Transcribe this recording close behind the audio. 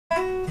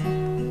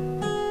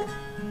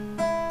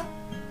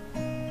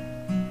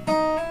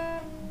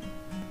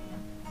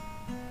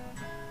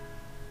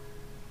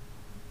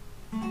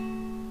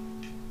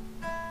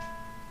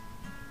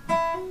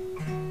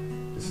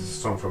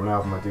from an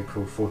album I did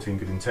called 14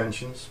 Good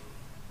Intentions.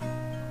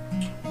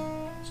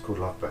 It's called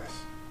Love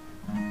Bess.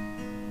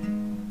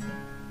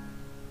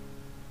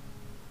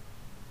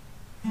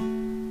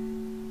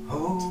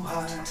 Oh,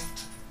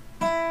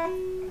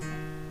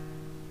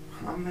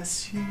 I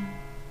miss you.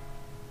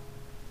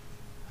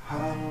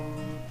 How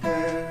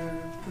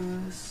dare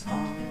the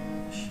sun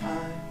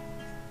shine?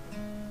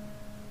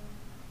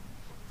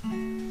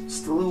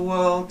 Still the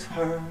world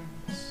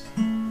turns.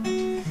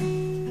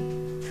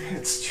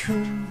 It's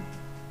true,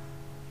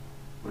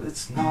 but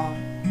it's not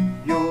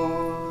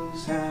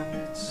yours and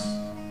it's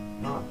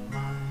not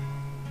mine.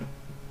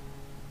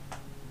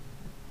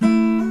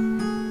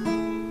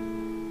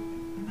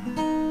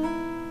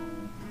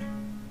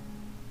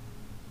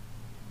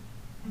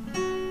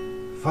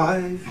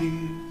 5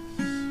 years,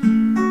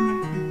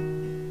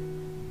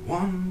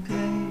 one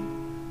day.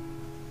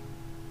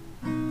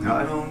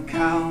 I don't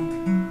count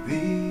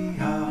the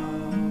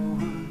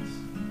hours.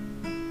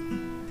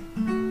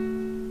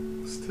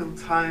 Still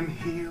time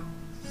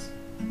heals,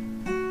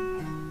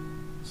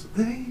 so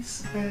they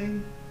say.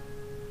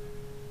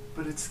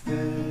 But it's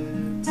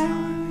their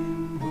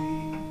time,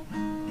 we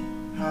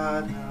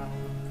had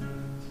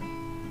ours.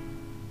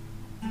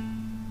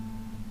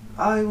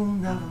 I will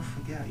never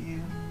forget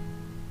you.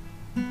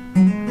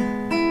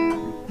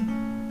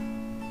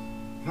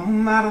 No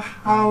matter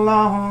how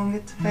long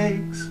it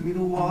takes me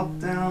to walk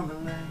down the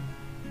lane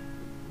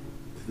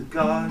to the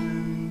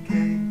garden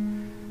gate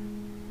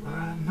where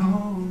I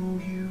know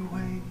you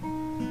wait.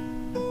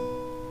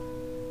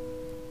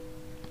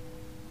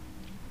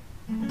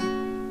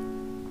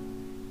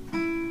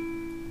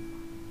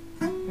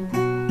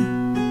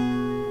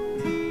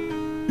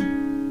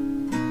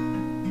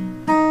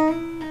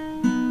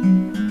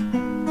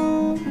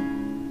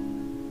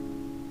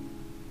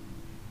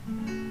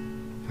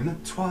 In the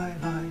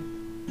twilight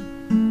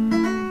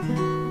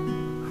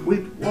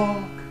we'd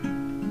walk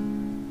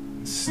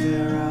and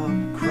stare out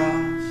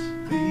across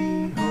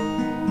the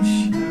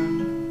ocean,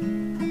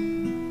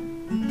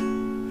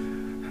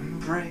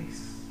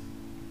 embrace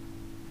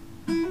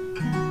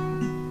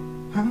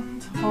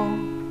and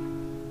hope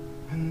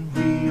and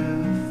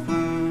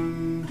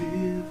reaffirm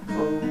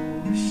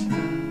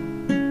devotion,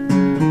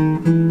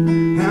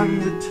 and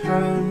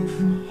return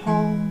for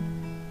home,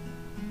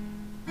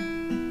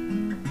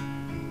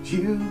 and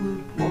you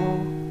would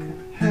walk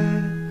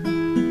ahead.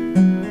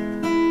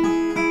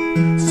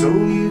 So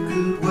you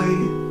could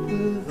wait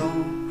with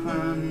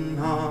open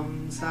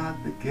arms at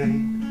the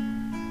gate,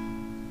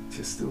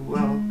 just to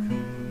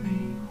welcome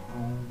me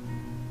home.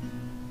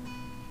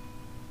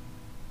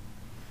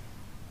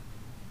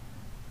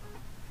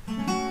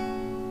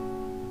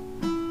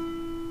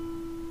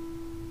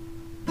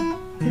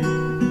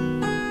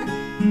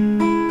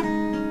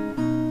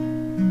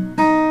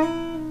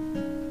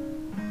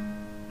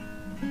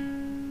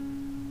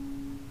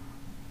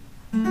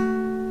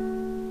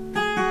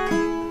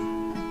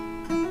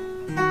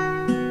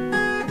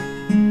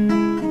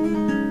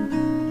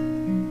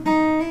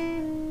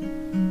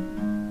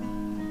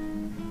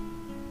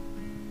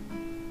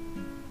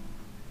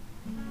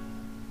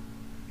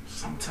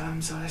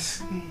 Sometimes I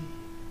see,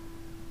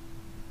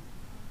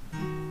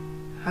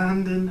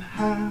 hand in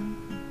hand,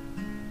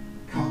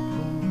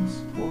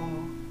 couples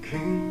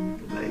walking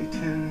late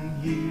in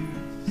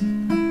years,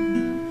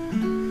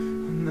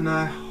 and then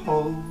I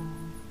hold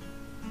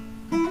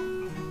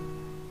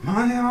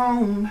my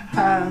own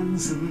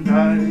hands and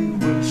I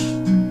wish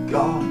to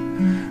God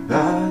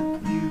that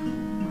you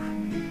were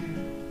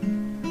here.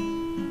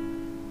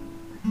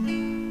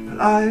 But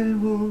I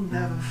will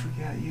never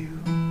forget you.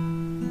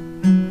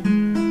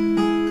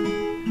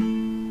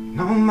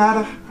 No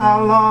matter how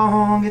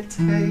long it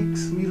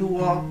takes me to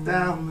walk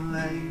down the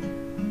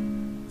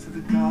lane to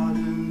the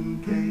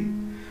garden gate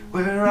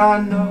where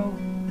I know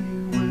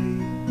you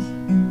wait.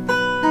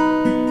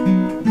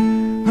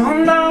 No,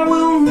 and I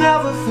will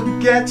never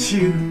forget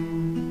you.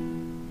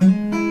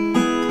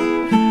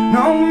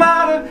 No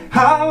matter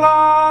how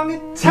long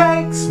it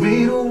takes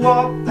me to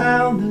walk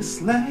down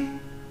this lane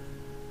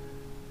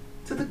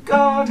to the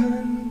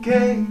garden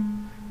gate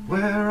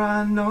where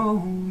I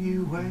know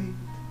you wait,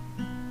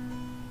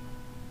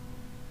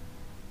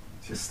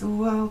 just to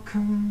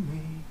welcome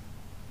me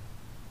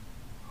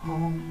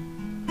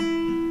home.